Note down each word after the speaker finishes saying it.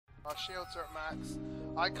Our shields are at max.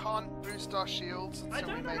 I can't boost our shields I until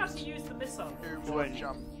don't we know make how to use the missile. 2 more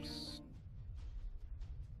jumps.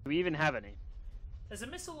 Do we even have any? There's a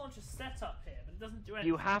missile launcher set up here, but it doesn't do anything.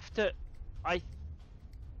 You have to... I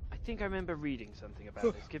think I remember reading something about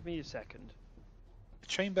this. Give me a second.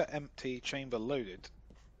 Chamber empty, chamber loaded.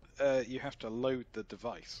 You have to load the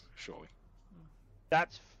device, surely.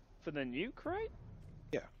 That's for the nuke, right?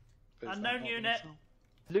 Yeah. But is that Unknown not the unit. missile?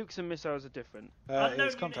 Nukes and missiles are different. Unknown It's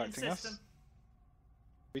unit in contacting us. system.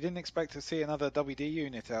 We didn't expect to see another WD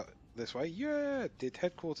unit out this way. Yeah! Did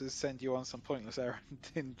headquarters send you on some pointless errand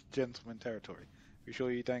in gentleman territory? Be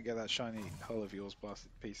sure you don't get that shiny hull of yours blasted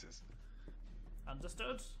to pieces.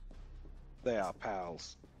 Understood. They are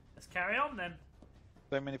pals. Let's carry on then.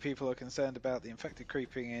 So many people are concerned about the infected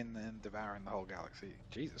creeping in and devouring the whole galaxy.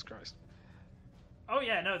 Jesus Christ. Oh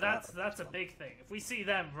yeah, no, that's a big thing. If we see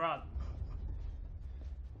them, run.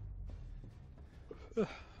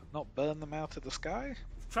 Not burn them out of the sky?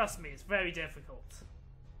 Trust me, it's very difficult.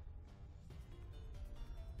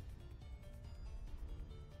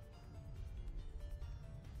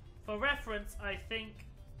 For reference, I think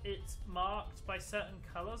it's marked by certain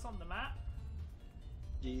colours on the map.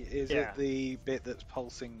 Is Yeah. it the bit that's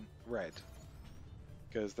pulsing red?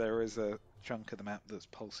 Because there is a chunk of the map that's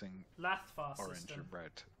pulsing Lathfar orange system. and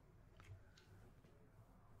red.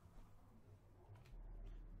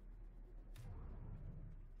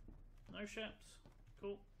 No ships.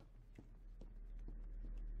 Cool.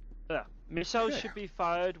 Yeah. Missiles Yeah. should be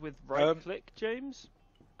fired with right-click, James.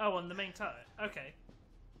 Oh, on the main turret. Okay.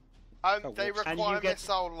 They whoops. And require you get-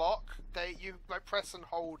 missile lock. You like press and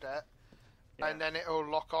hold it, Yeah. and then it'll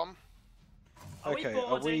lock on. Are Okay, we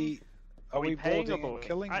boarding? are we paying boarding or and boarding?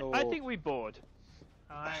 killing? Or... I think we board.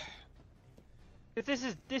 Alright. If this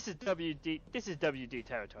is WD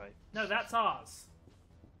territory. No, that's ours.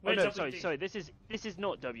 Oh We're no, WD. sorry. This is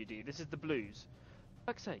not WD. This is the Blues.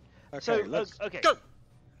 Fuck's sake. Okay, So let's okay. go!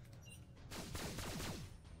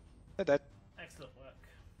 They're dead. Excellent work.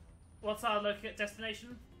 What's our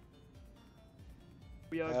destination?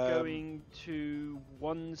 We are going to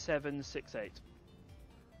 1768.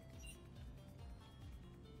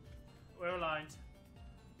 We're aligned.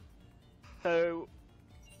 So,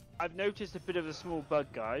 I've noticed a bit of a small bug,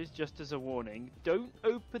 guys, just as a warning. Don't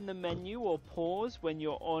open the menu or pause when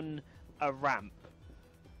you're on a ramp,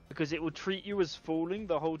 because it will treat you as falling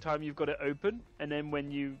the whole time you've got it open, and then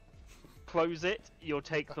when you close it, you'll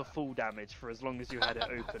take the full damage for as long as you had it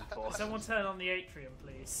open for. Someone turn on the atrium,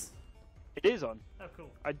 please. It is on. Oh, cool.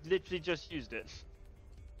 I literally just used it.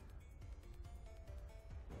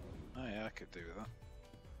 Oh yeah, I could do that.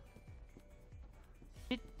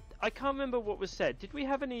 I can't remember what was said. Did we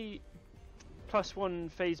have any +1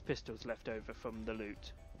 phase pistols left over from the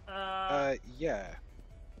loot? Yeah.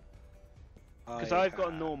 Because I've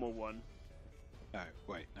got a normal one. No,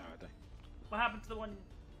 wait, no, I don't. What happened to the one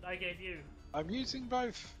I gave you? I'm using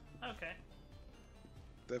both. Okay.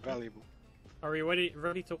 They're valuable. Are we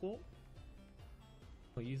ready to walk?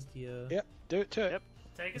 I'll use the Yep, do it to it. Yep.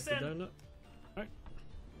 Take us the in. donut. Alright.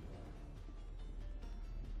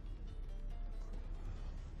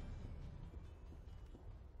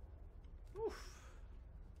 Oof.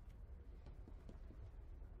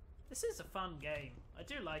 This is a fun game. I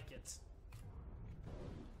do like it.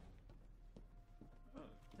 Oh,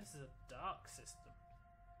 this is a dark system.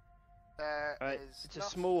 There Right, is it's a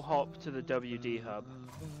nothing- small hop to the WD hub.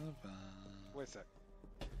 Where's that?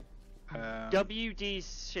 WD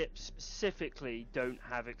ships specifically don't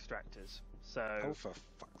have extractors, so Oh, for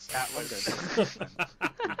fuck's sake. that I'm was going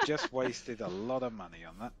we just wasted a lot of money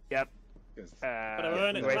on that. yep. 'Cause- But I We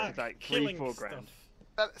earn it wasted back. like Killing 3-4 stuff.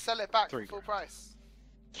 grand. Sell it back 3 full grand. price.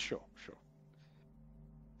 Sure.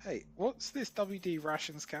 Hey, what's this WD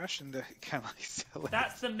rations cash and can I sell it?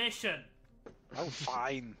 That's the mission. Oh,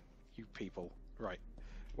 fine, you people. Right,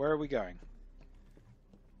 where are we going?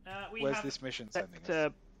 We Where's have this mission sending us?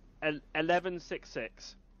 Sector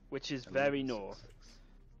 1166, which is very north.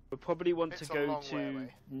 We'll probably want It's to a go long way to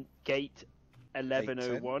away. gate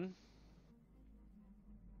 1101.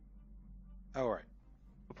 Oh, right.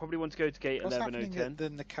 We'll probably want to go to gate What's happening 1110.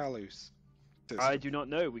 at the Nakalus? I do not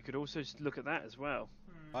know. We could also look at that as well.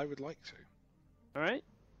 I would like to. All right.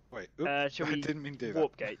 Wait, oops, Shall I we didn't mean to do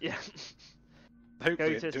warp gate? Yeah. that. Hope go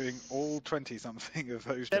we're to doing all 20-something of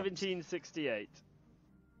those jumps. 1768.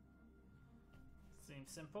 Seems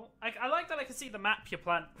simple. I like that I can see the map you're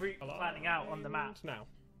planning out on the map. Now.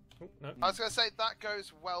 Oh, no. I was going to say that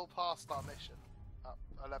goes well past our mission. Up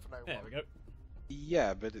 1101. There we go.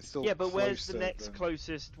 Yeah, but it's still Yeah, but where's the closer next than-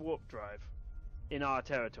 closest warp drive in our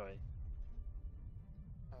territory?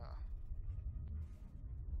 Ah.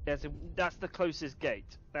 That's the closest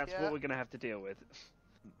gate. That's Yeah. what we're going to have to deal with.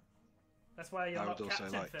 That's why you're I not would also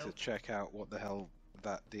Captain like Phil. to check out what the hell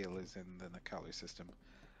that deal is in the Nakalu system.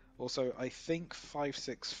 Also, I think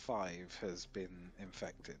 565 has been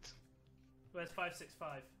infected. Where's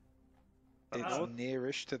 565? It's Oh.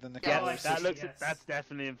 nearish to the Yeah, Oh, I Nakalu see, that system. looks. yes. That's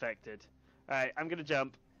definitely infected. All right, I'm going to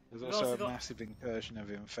jump. There's We've also also a got- massive incursion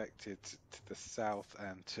of infected to the south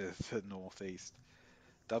and to the northeast.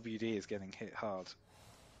 WD is getting hit hard.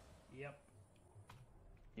 Yep.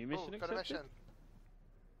 New Oh, mission got a accepted. mission.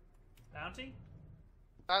 Bounty?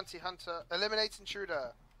 Bounty hunter. Eliminate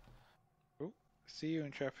intruder. See you,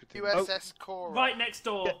 Intrepid. USS Cora. Right next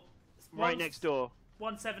door. Yeah. Right next door.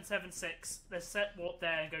 1776. Let's set warp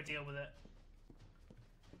there and go deal with it.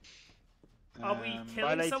 Are we killing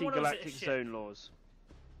Violating someone or is it a galactic ship? zone laws.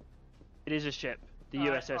 It is a ship. The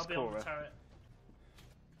Alright, USS I'll be on the Cora. turret.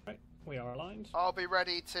 Right, we are aligned. I'll be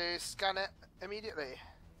ready to scan it immediately.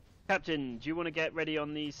 Captain, do you want to get ready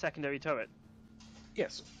on the secondary turret?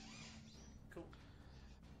 Yes. Cool.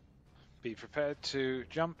 Be prepared to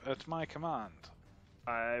jump at my command.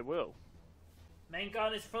 I will. Main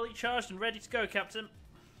gun is fully charged and ready to go, Captain.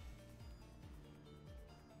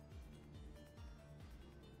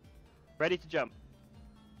 Ready to jump.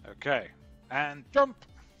 Okay. And jump!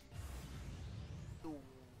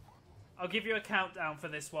 I'll give you a countdown for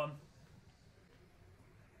this one.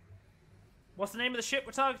 What's the name of the ship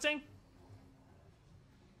we're targeting?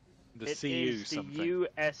 The It CU is the something.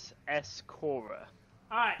 USS Cora.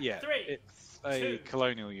 Alright, Yeah, 3. it's a 2,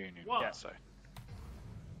 colonial union. 1. Yeah, so.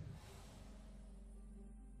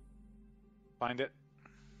 Find it.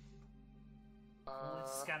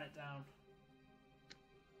 Let's scan it down.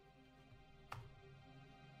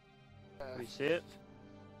 We see it.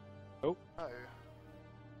 Oh.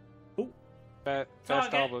 Fair Target!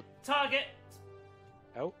 starboard. Target!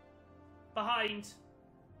 Oh. Behind.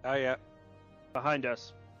 Oh, yeah. Behind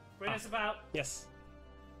us. Bring us about. Yes.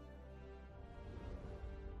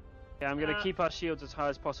 Yeah, I'm going to keep our shields as high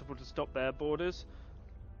as possible to stop their borders.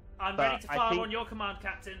 I'm But ready to I fire think- on your command,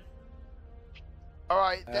 Captain.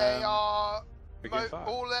 Alright, they are... Begin fire.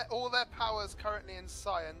 all their powers currently in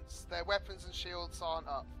science. Their weapons and shields aren't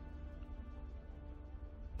up.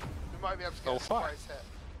 We might be able to get Oh, a fire. surprise hit.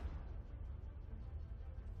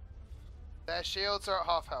 Their shields are at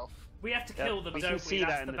half health. We have to Yep, kill them, we can don't we? see that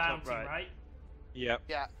That's in the the top bounty, right. right? Yep.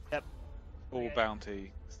 Yeah. All Okay.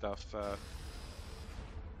 bounty stuff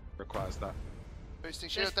requires that. Boosting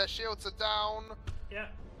shield. Yes. Their shields are down. Yeah.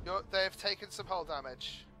 They've taken some hull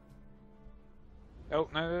damage. Oh,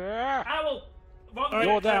 no. Owl! Wrong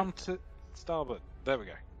You're direction. down to starboard. There we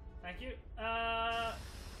go. Thank you.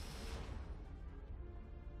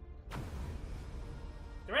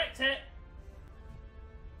 Direct hit.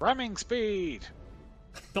 Ramming speed!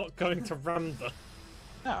 Not going to ram the.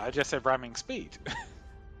 No, I just said ramming speed.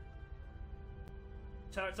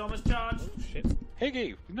 Turret's almost charged. Oh, shit.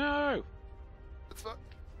 Higgy, no! It's not...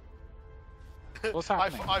 What's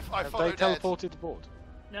happening? I Have they followed Ed. teleported aboard?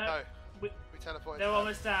 No, No, we, we teleported. they're them.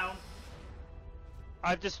 almost down.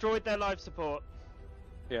 I've destroyed their life support.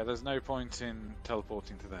 Yeah, there's no point in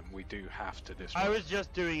teleporting to them. We do have to destroy. I was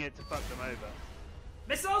just doing it to fuck them over.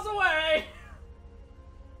 Missiles away!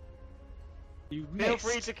 You Feel missed.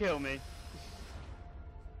 free to kill me.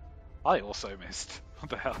 I also missed. What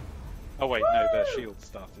the hell? Oh wait, no, their shield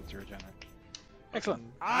started to regenerate. Excellent.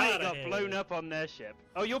 I Outta got here. blown up on their ship.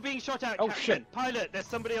 Oh, you're being shot at, Oh, Captain. shit. Pilot, there's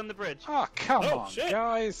somebody on the bridge. Oh, come Oh, on, shit.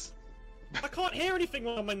 guys! I can't hear anything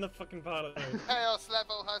while I'm in the fucking pilot mode. Chaos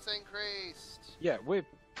level has increased. Yeah, we're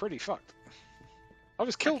pretty fucked. I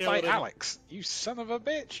was killed killed by him. Alex, you son of a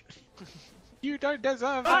bitch! You don't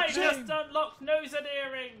deserve I that just name! unlocked nose and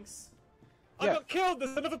earrings. I Yeah. got killed.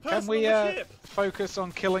 There's another person Can we on the ship. focus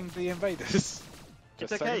on killing the invaders? It's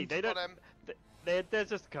Just okay. saying. They Got don't. him. There's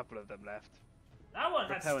just a couple of them left. That one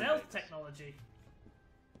had Repellent stealth rates. technology.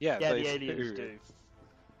 Yeah, Yeah, they the aliens do.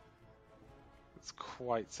 It's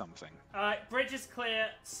quite something. Alright, bridge is clear.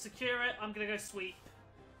 Secure it. I'm gonna go sweep.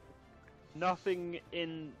 Nothing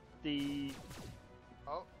in the.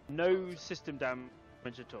 Oh. No system damage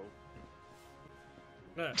at all.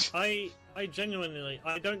 No, I genuinely,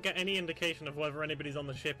 I don't get any indication of whether anybody's on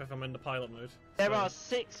the ship if I'm in the pilot mode. There So- are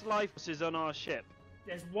 6 life forces on our ship.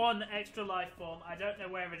 There's one extra life form. I don't know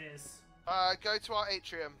where it is. Go to our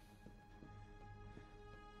atrium.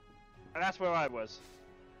 And that's where I was.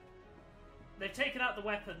 They've taken out the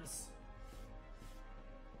weapons.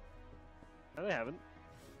 No, they haven't.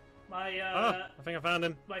 My Ah, I think I found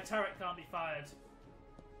him. my turret can't be fired.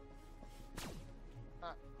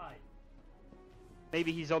 Ah. Hi.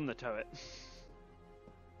 Maybe he's on the turret.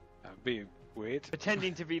 That'd be weird.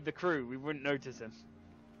 Pretending to be the crew, we wouldn't notice him.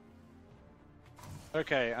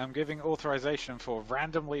 Okay, I'm giving authorization for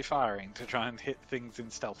randomly firing to try and hit things in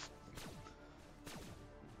stealth.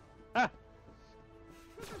 Ah!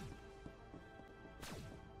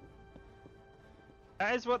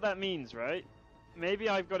 That is what that means, right? Maybe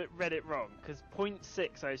I've read it wrong, because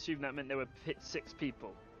 0.6, I assume that meant there were 6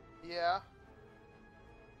 people. Yeah.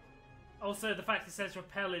 Also, the fact it says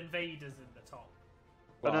repel invaders in the top.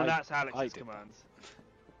 But Well, no, I- that's I Alex's did. commands.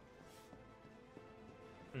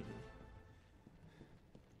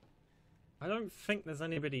 I don't think there's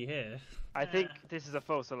anybody here. I think this is a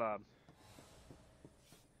false alarm.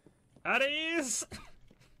 At ease!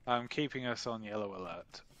 I'm keeping us on yellow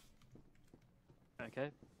alert. Okay.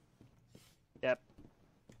 Yep.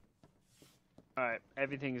 Alright,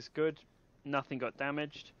 everything's good. Nothing got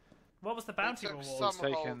damaged. What was the We bounty took reward?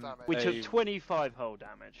 some hull taken damage. We a- took 25 hull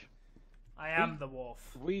damage. I am the wolf.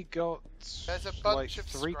 We got There's a like bunch of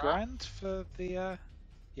 3 scrap. grand for the. Yeah,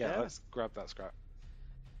 Yeah. let's grab that scrap.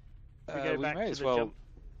 We go back may to as the well jump.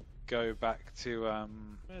 go back to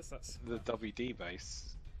Where's that? the WD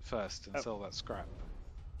base first and Oh. sell that scrap.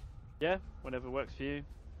 Yeah, whatever works for you.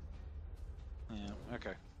 Yeah.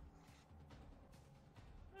 Okay.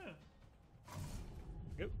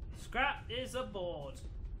 Oh. Scrap is aboard.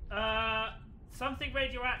 Something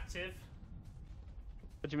radioactive.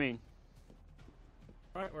 What do you mean?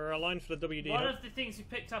 Right, we're aligned for the WD. One hub. of the things we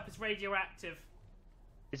picked up is radioactive.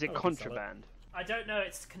 Is it Oh, we can sell it. contraband? I don't know,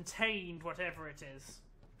 it's contained, whatever it is.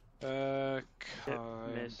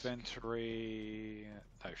 miss. Inventory.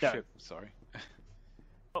 No, No. ship. Sorry.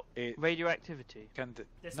 Oh, It radioactivity. can.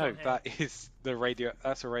 This No, one here. that is the radio.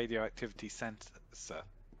 That's a radioactivity sensor.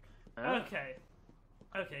 Ah. Okay.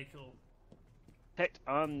 Okay, cool. Detect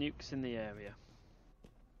armed nukes in the area.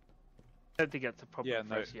 Don't think that's a problem Yeah, for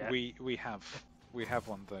no, us yet. we have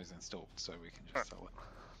one of those installed, so we can just sell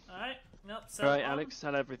it. Alright, nope, so Right, Alex,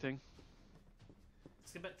 sell everything.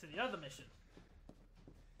 Let's get back to the other mission.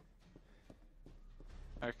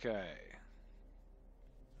 Okay.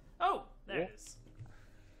 Oh, there What? it is.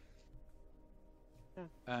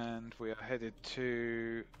 And we are headed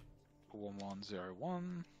to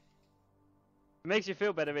 1101. It makes you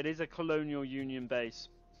feel better, it is a Colonial Union base.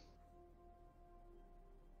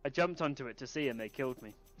 I jumped onto it to see and they killed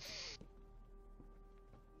me.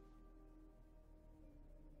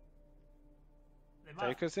 They might...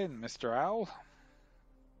 Take us in, Mr. Owl.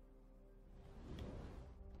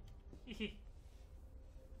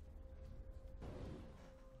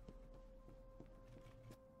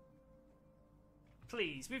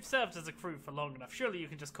 Please, we've served as a crew for long enough. Surely you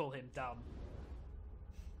can just call him dumb.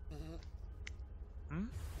 Hmm?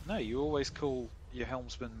 No, you always call your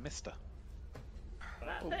helmsman Mister.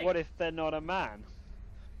 That Well, thing. what if they're not a man?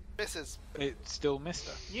 Misses. It's still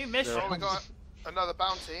Mister. New mission. Oh, we got another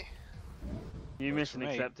bounty. New Works for mission me.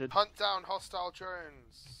 accepted. Hunt down hostile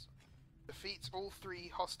drones. Defeat all 3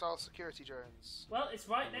 hostile security drones. Well, it's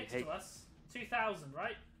right We next hate- to us. 2000,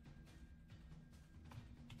 right?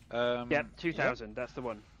 Yep, 2000, that's the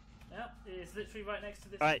one. Yep, it's literally right next to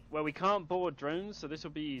this. Alright, well we can't board drones, so this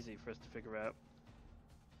will be easy for us to figure out.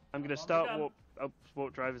 I'm gonna On the start gun. warp... Oh,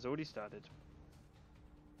 warp drive has already started.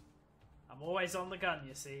 I'm always on the gun,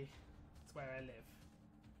 you see. It's where I live.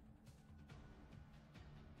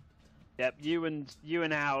 Yep, you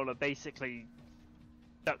and Owl are basically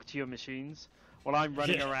stuck to your machines, while I'm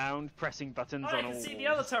running Yeah. around pressing buttons Oh, I on can all see the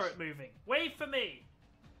other walls. turret moving. Wave for me!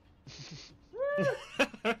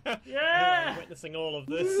 I'm Yeah! witnessing all of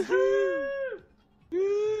this.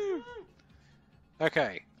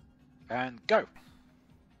 Okay. And go.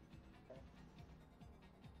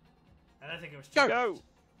 I don't think it was Go! Go!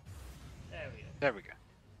 There we go. There we go.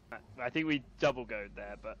 I think we double goed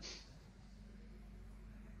there, but...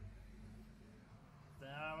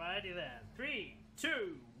 Alrighty then. 3, 2,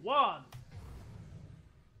 1.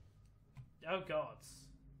 Oh gods.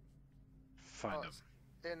 Find Oh, them.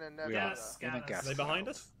 it's in a We nebula. are Gas in a scanners. gas Are they behind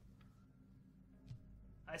us?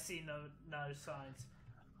 I see no signs.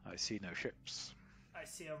 I see no ships. I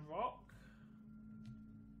see a rock.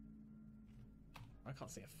 I can't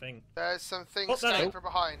see a thing. There's some things Oh, no, scanning no. from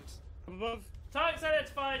behind. Up above. Targets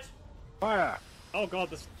identified. Fire! Oh god,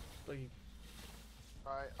 this. bloody-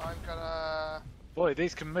 Right, I'm gonna... Boy,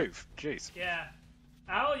 these can move. Jeez. Yeah.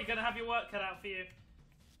 Al, you're gonna have your work cut out for you.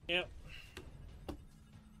 Yep.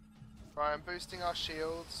 Right, I'm boosting our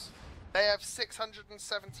shields. They have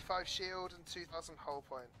 675 shield and 2,000 hull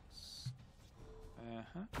points.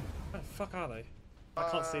 Uh-huh. Where the fuck are they? I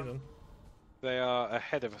can't see them. They are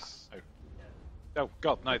ahead of us. Oh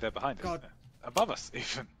god, no, they're behind God. us. Above us,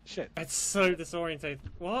 even. Shit. It's so disorientated.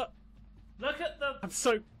 What? Look at the. I'm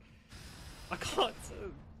so. I can't.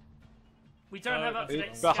 We don't Oh, have up to date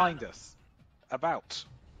It's behind scanner. us. about.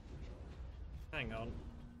 Hang on.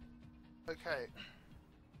 Okay.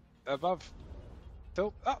 Above.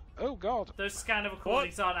 Tilt up. Oh god. Those scanner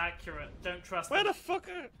recordings aren't accurate. Don't trust Where them. the fuck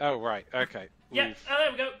are... Oh right. Okay. Yeah, We've-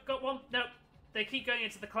 there we go. Got one. No, they keep going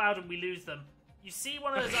into the cloud and we lose them. You see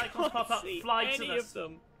one of those icons pop up, fly to any us. of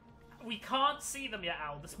them. We can't see them yet,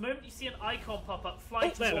 Al. This moment you see an icon pop up, fly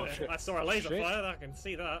Oh, there, towards it. I saw a laser Shit. fire. I can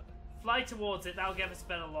see that. Fly towards it. That'll give us a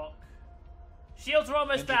better lock. Shields are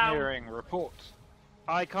almost down. Engineering report.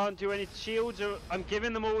 I can't do any shields. I'm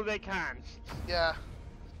giving them all they can. Yeah.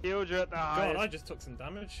 Shields are at the God, highest. I just took some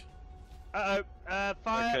damage. Uh-oh.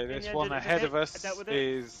 Fire. Okay, in this the one engine. ahead of us Dealt with it.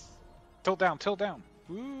 is tilt down. Tilt down.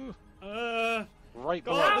 Woo. Right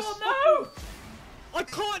below God, us. Oh no! I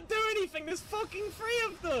can't do anything. There's fucking 3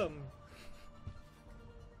 of them.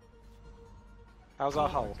 How's our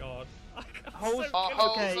hull? Oh my God. I'm Holes- so, Our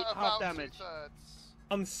hulls Okay, are half about damage. 2/3.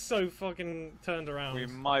 I'm so fucking turned around. We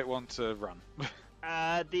might want to run.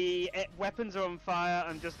 The weapons are on fire.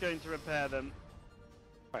 I'm just going to repair them.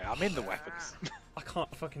 Wait, I'm in the weapons. I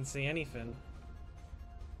can't fucking see anything.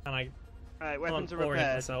 And I Alright, can't weapons are orient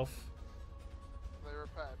repaired. myself. They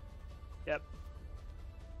repaired. Yep.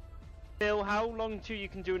 Bill, how long till you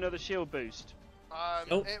can do another shield boost?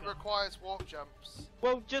 Oh. It requires warp jumps.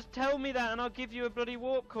 Well, just tell me that and I'll give you a bloody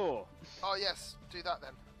warp core. Oh yes, do that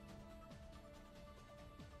then.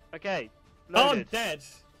 Okay. Oh, I'm Loaded. dead.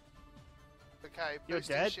 Okay, You're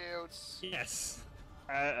boosting dead? shields. Yes.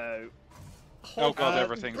 Uh-oh. Oh god, the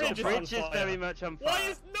everything's on bridge The fire. bridge is fire. very much on fire. Why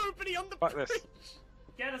is nobody on the Fuck bridge? this.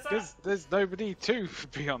 Get us up. There's nobody to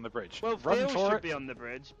be on the bridge. Well, Run Phil for should it. be on the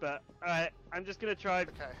bridge, but I'm just gonna try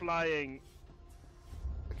Okay. flying.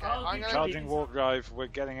 Okay, I'll I'm do gonna Charging warp drive. We're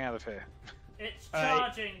getting out of here. It's Alright.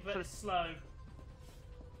 charging, but it's slow.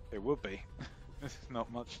 It would be. There's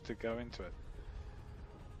not much to go into it.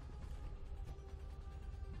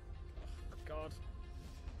 God.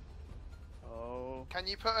 Oh. Can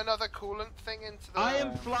you put another coolant thing into the? I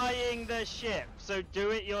am flying the ship, so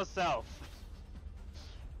do it yourself.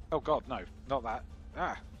 Oh god, no, not that.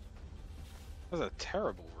 Ah, that's a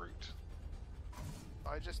terrible route.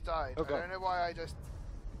 I just died. Oh, I God. don't know why I just.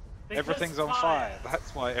 Because Everything's on fire.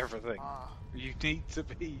 That's why everything. Ah. You need to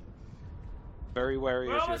be very wary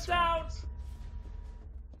We're of your almost down. surroundings.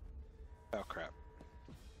 Oh crap.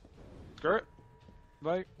 Screw it.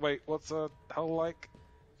 Wait, what's a hull like?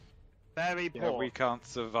 Very poor. Yeah, we can't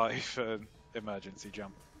survive an emergency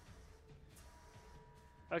jump.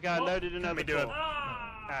 Okay, I What loaded can another we do core. it?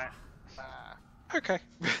 Ah! Alright. Ah. Okay.